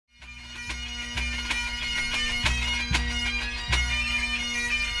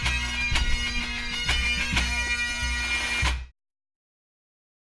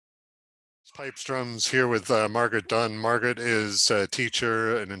Pipes Drums here with Margaret Dunn. Margaret is a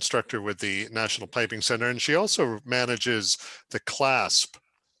teacher and instructor with the National Piping Center, and she also manages the CLASP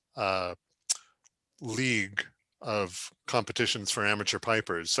League of competitions for amateur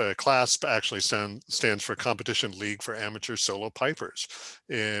pipers. CLASP actually stands for Competition League for Amateur Solo Pipers,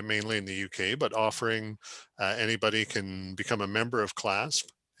 mainly in the UK, but offering anybody can become a member of CLASP,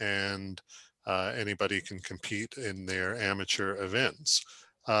 and anybody can compete in their amateur events.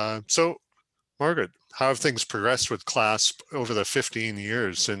 So Margaret, how have things progressed with CLASP over the 15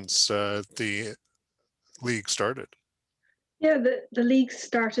 years since the league started? Yeah, the league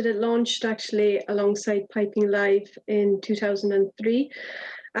started, it launched actually alongside Piping Live in 2003.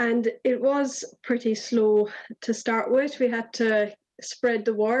 And it was pretty slow to start with. We had to spread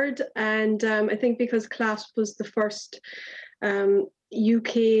the word. And I think because CLASP was the first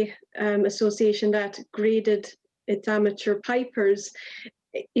UK association that graded its amateur pipers,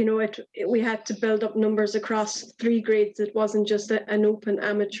 you know, we had to build up numbers across 3 grades. It wasn't just an open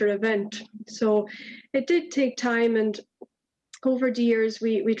amateur event. So it did take time, and over the years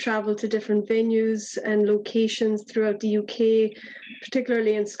we traveled to different venues and locations throughout the UK,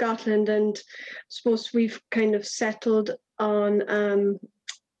 particularly in Scotland, and I suppose we've kind of settled on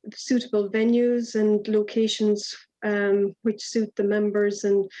suitable venues and locations which suit the members,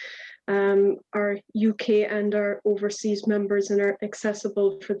 and our UK and our overseas members, and are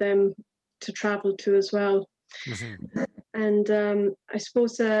accessible for them to travel to as well. Mm-hmm. And I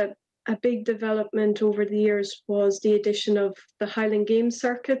suppose a big development over the years was the addition of the Highland Games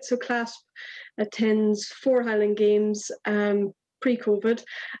circuit. So CLASP attends 4 Highland Games pre-COVID,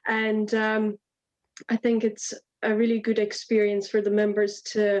 and I think it's a really good experience for the members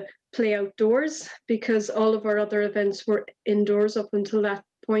to play outdoors, because all of our other events were indoors up until that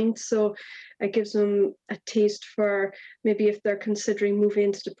point. So it gives them a taste for maybe if they're considering moving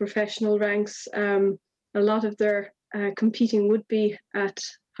into the professional ranks. A lot of their competing would be at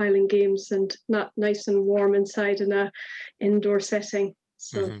Highland Games, and not nice and warm inside in a indoor setting.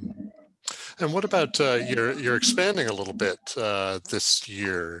 So. Mm-hmm. And what about you're expanding a little bit this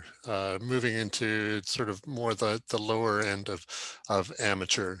year, moving into sort of more the lower end of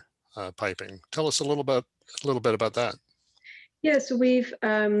amateur piping. Tell us a little bit about that. Yeah, so we've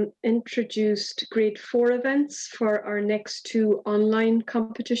introduced grade 4 events for our next 2 online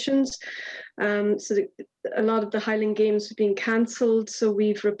competitions. A lot of the Highland Games have been cancelled, so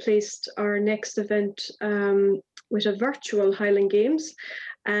we've replaced our next event with a virtual Highland Games.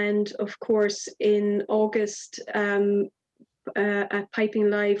 And of course, in August at Piping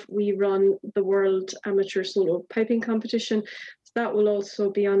Live, we run the World Amateur Solo Piping Competition. So that will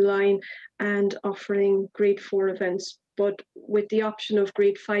also be online and offering grade 4 events, but with the option of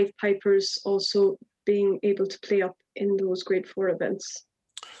grade 5 pipers also being able to play up in those grade 4 events.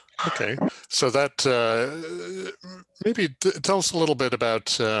 Okay, so that maybe tell us a little bit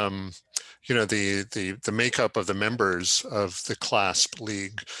about you know, the makeup of the members of the CLASP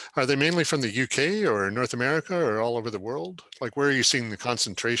League. Are they mainly from the UK or North America or all over the world? Like, where are you seeing the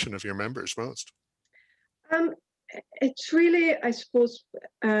concentration of your members most? It's really, I suppose,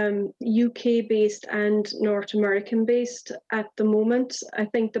 UK based and North American based at the moment. I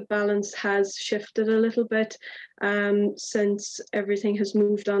think the balance has shifted a little bit since everything has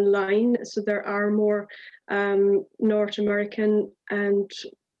moved online. So there are more North American and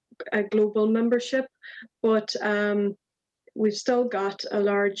a global membership, but we've still got a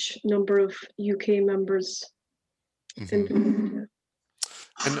large number of UK members. Mm-hmm.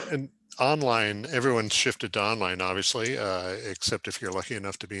 And online, everyone's shifted to online, obviously, except if you're lucky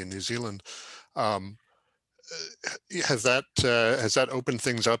enough to be in New Zealand. Has that opened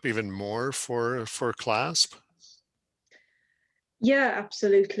things up even more for CLASP? Yeah,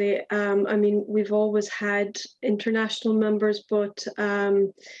 absolutely. I mean, we've always had international members, but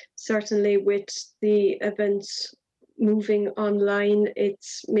certainly with the events moving online,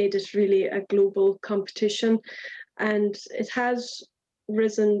 it's made it really a global competition, and it has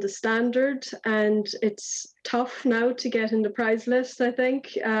risen the standard, and it's tough now to get in the prize list, I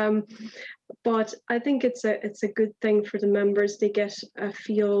think. But I think it's a good thing for the members. They get a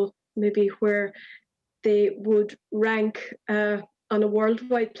feel maybe where they would rank on a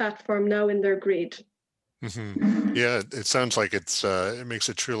worldwide platform now in their grade. Mm-hmm. Yeah, it sounds like it makes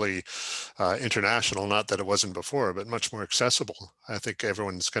it truly international. Not that it wasn't before, but much more accessible. I think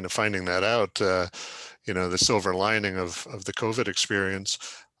everyone's kind of finding that out. You know, the silver lining of the COVID experience.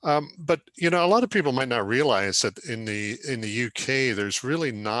 But you know, a lot of people might not realize that in the UK, there's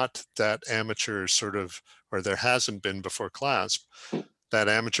really not that amateur sort of, or there hasn't been before CLASP, that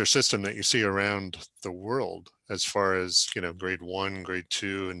amateur system that you see around the world, as far as, grade 1, grade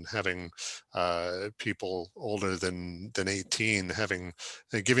 2, and having people older than 18, having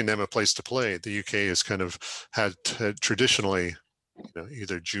giving them a place to play. The UK has kind of had traditionally,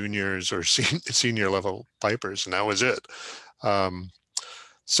 either juniors or senior level pipers, and that was it.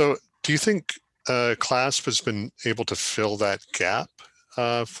 So do you think CLASP has been able to fill that gap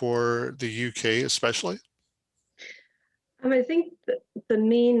for the UK especially? I think the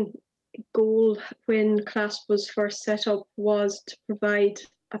main goal when CLASP was first set up was to provide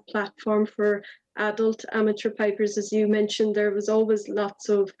a platform for adult amateur pipers. As you mentioned, there was always lots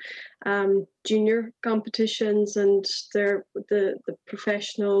of junior competitions, and the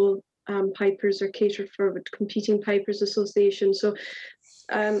professional pipers are catered for with Competing Pipers Association. So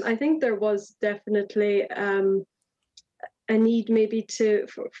I think there was definitely a need maybe to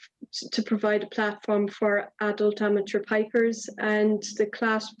provide a platform for adult amateur pipers, and the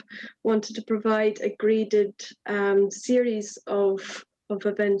CLASP wanted to provide a graded series of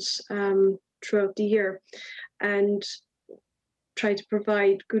events throughout the year, and try to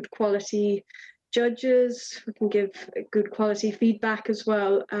provide good quality judges who can give good quality feedback as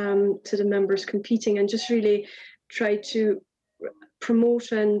well to the members competing, and just really try to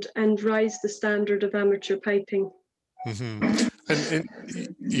promote and rise the standard of amateur piping. And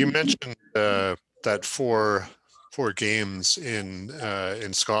you mentioned that four games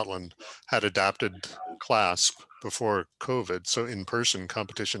in Scotland had adapted CLASP before COVID, so in-person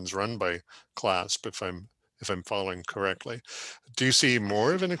competitions run by CLASP, if I'm following correctly. Do you see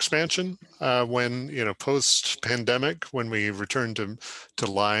more of an expansion when, post-pandemic, when we return to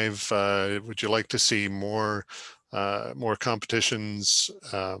live? Would you like to see more competitions,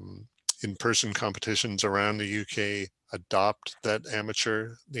 in-person competitions around the UK adopt the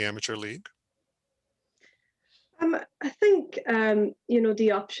amateur league? I think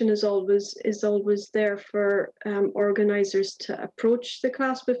the option is always there for organisers to approach the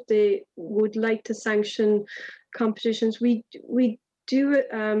CLASP if they would like to sanction competitions. We do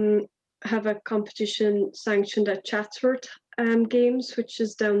have a competition sanctioned at Chatsworth Games, which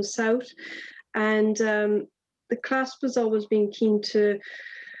is down south, and the CLASP has always been keen to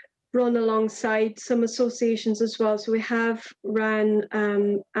run alongside some associations as well. So we have ran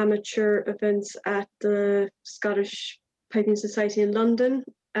amateur events at the Scottish Piping Society in London,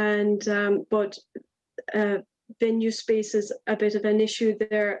 and but venue space is a bit of an issue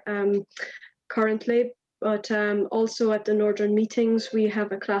there currently. But also at the Northern Meetings, we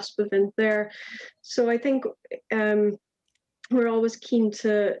have a CLASP event there. So I think we're always keen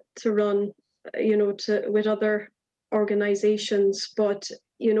to run, with other organizations, but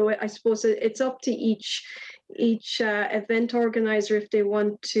I suppose it's up to each event organizer if they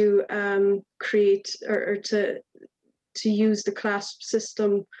want to create or to use the CLASP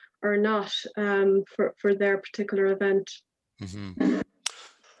system or not for their particular event.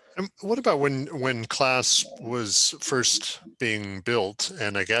 And what about when CLASP was first being built?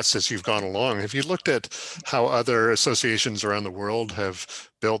 And I guess as you've gone along, have you looked at how other associations around the world have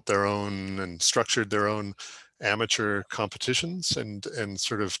built their own and structured their own amateur competitions and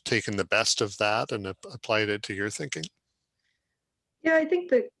sort of taken the best of that and applied it to your thinking? Yeah, I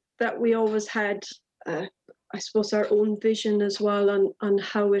think that we always had, I suppose, our own vision as well on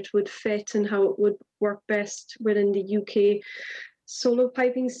how it would fit and how it would work best within the UK solo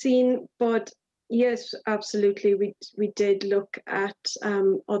piping scene. But yes, absolutely, we did look at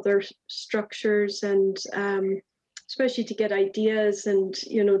other structures, and especially to get ideas and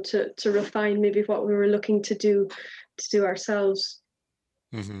to refine maybe what we were looking to do ourselves.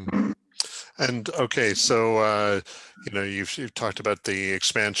 And okay, so you've talked about the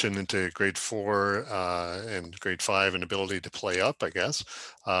expansion into grade 4 and grade 5 and ability to play up, I guess.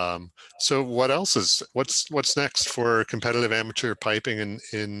 So what's next for competitive amateur piping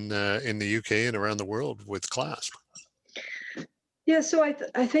in the UK and around the world with CLASP? Yeah, so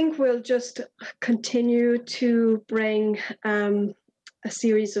I think we'll just continue to bring a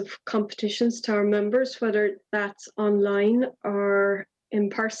series of competitions to our members, whether that's online or in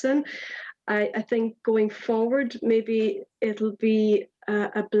person. I think going forward, maybe it'll be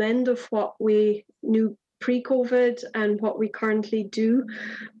a blend of what we knew pre-COVID and what we currently do.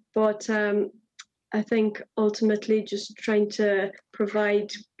 But I think ultimately just trying to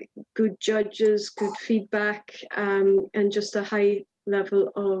provide good judges, good feedback, and just a high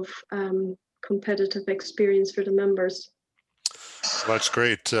level of competitive experience for the members. Well, that's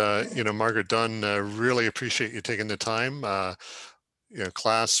great. Margaret Dunn, really appreciate you taking the time.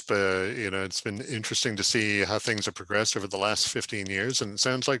 CLASP, it's been interesting to see how things have progressed over the last 15 years, and it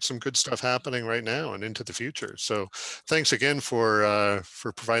sounds like some good stuff happening right now and into the future. So thanks again for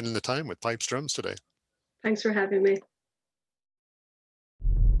providing the time with Pipes Drums today. Thanks for having me.